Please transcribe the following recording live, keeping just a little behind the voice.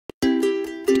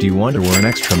Do you want to earn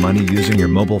extra money using your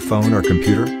mobile phone or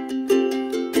computer?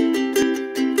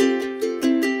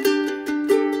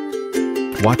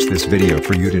 Watch this video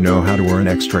for you to know how to earn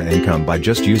extra income by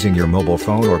just using your mobile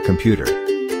phone or computer.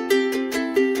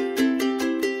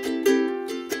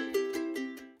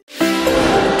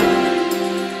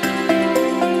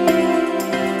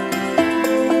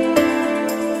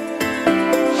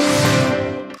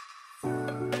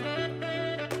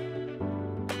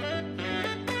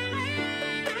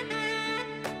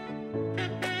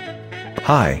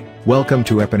 Hi, welcome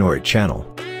to Unported channel.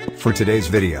 For today's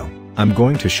video, I'm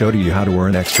going to show you how to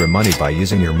earn extra money by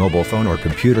using your mobile phone or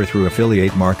computer through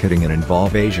affiliate marketing in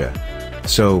Involve Asia.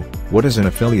 So, what is an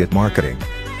affiliate marketing?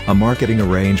 A marketing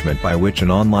arrangement by which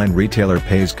an online retailer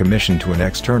pays commission to an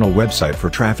external website for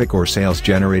traffic or sales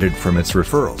generated from its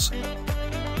referrals.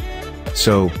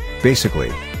 So,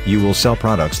 basically, you will sell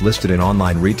products listed in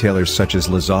online retailers such as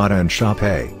Lazada and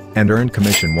Shopee, and earn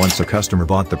commission once a customer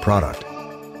bought the product.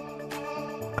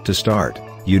 To start,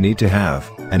 you need to have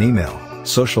an email,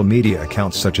 social media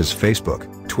accounts such as Facebook,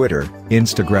 Twitter,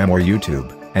 Instagram or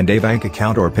YouTube, and a bank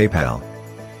account or PayPal.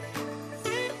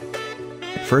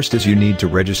 First is you need to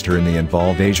register in the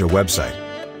Involve Asia website.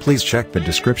 Please check the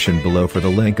description below for the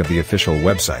link of the official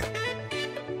website.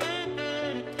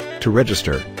 To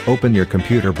register, open your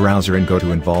computer browser and go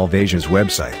to Involve Asia's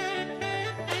website.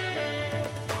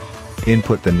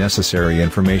 Input the necessary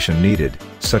information needed,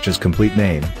 such as complete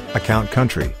name, account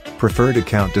country, preferred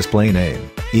account display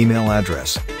name, email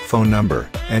address, phone number,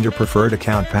 and your preferred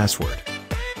account password.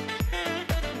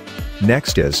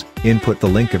 Next is, input the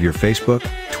link of your Facebook,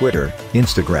 Twitter,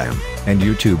 Instagram, and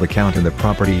YouTube account in the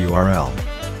property URL.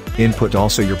 Input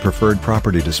also your preferred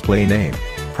property display name,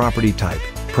 property type,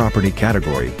 property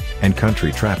category, and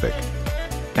country traffic.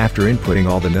 After inputting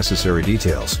all the necessary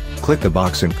details, click the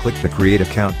box and click the Create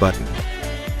Account button.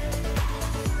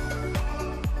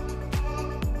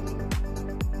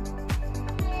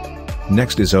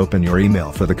 Next is open your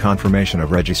email for the confirmation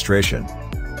of registration.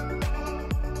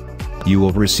 You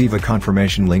will receive a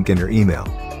confirmation link in your email.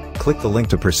 Click the link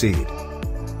to proceed.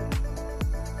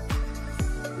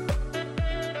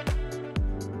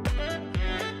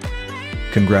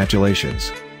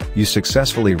 Congratulations! You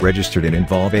successfully registered in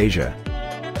Involve Asia.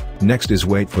 Next is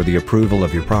wait for the approval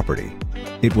of your property.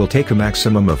 It will take a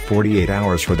maximum of 48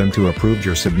 hours for them to approve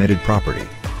your submitted property.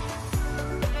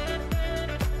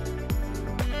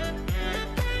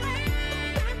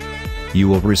 You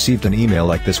will receive an email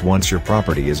like this once your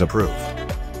property is approved.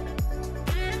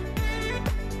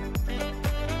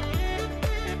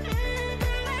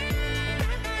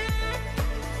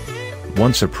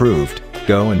 Once approved,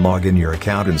 go and log in your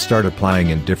account and start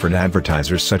applying in different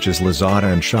advertisers such as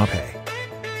Lazada and Shopee.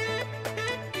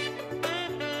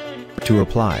 To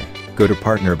apply, go to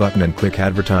Partner button and click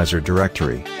Advertiser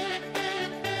Directory.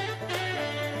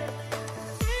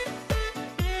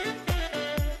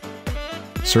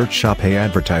 Search Shopee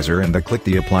Advertiser and then click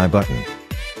the Apply button.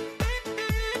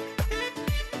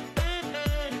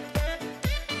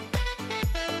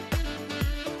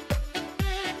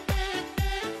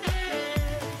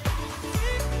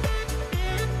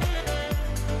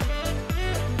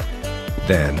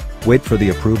 Then, wait for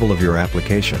the approval of your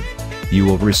application. You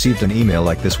will receive an email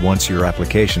like this once your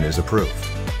application is approved.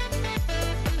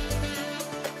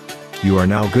 You are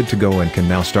now good to go and can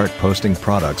now start posting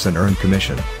products and earn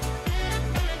commission.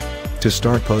 To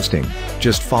start posting,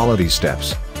 just follow these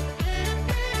steps.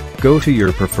 Go to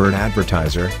your preferred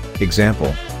advertiser,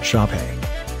 example, Shopee.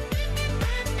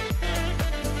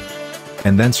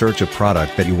 And then search a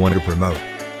product that you want to promote.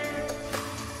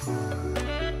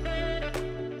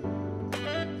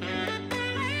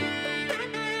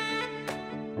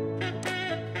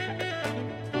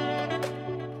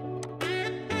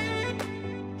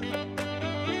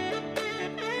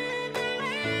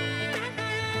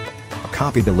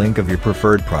 Copy the link of your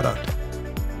preferred product.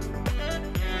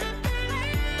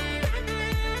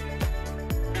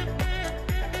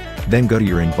 Then go to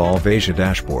your Involve Asia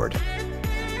dashboard.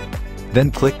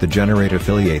 Then click the Generate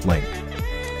Affiliate link.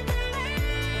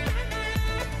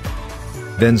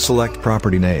 Then select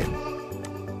property name.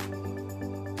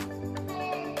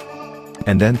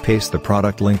 And then paste the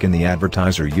product link in the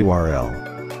advertiser URL.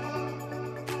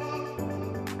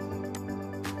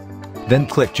 Then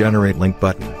click Generate Link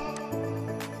button.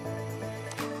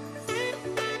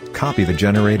 Copy the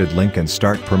generated link and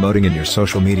start promoting in your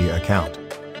social media account.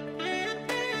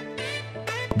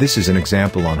 This is an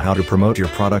example on how to promote your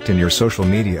product in your social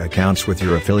media accounts with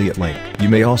your affiliate link. You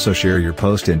may also share your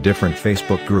post in different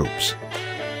Facebook groups.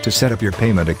 To set up your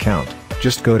payment account,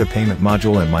 just go to Payment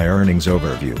module and My Earnings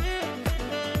Overview.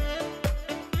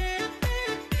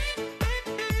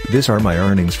 These are my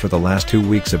earnings for the last 2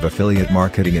 weeks of affiliate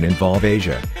marketing in Involve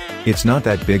Asia. It's not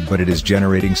that big, but it is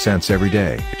generating cents every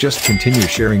day. Just continue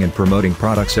sharing and promoting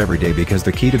products every day, because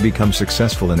the key to become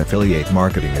successful in affiliate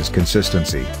marketing is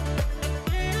consistency.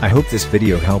 I hope this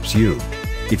video helps you.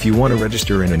 If you want to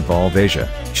register in Involve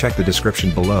Asia, check the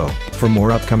description below. For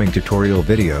more upcoming tutorial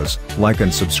videos, like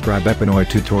and subscribe Epinoy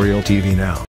Tutorial TV now.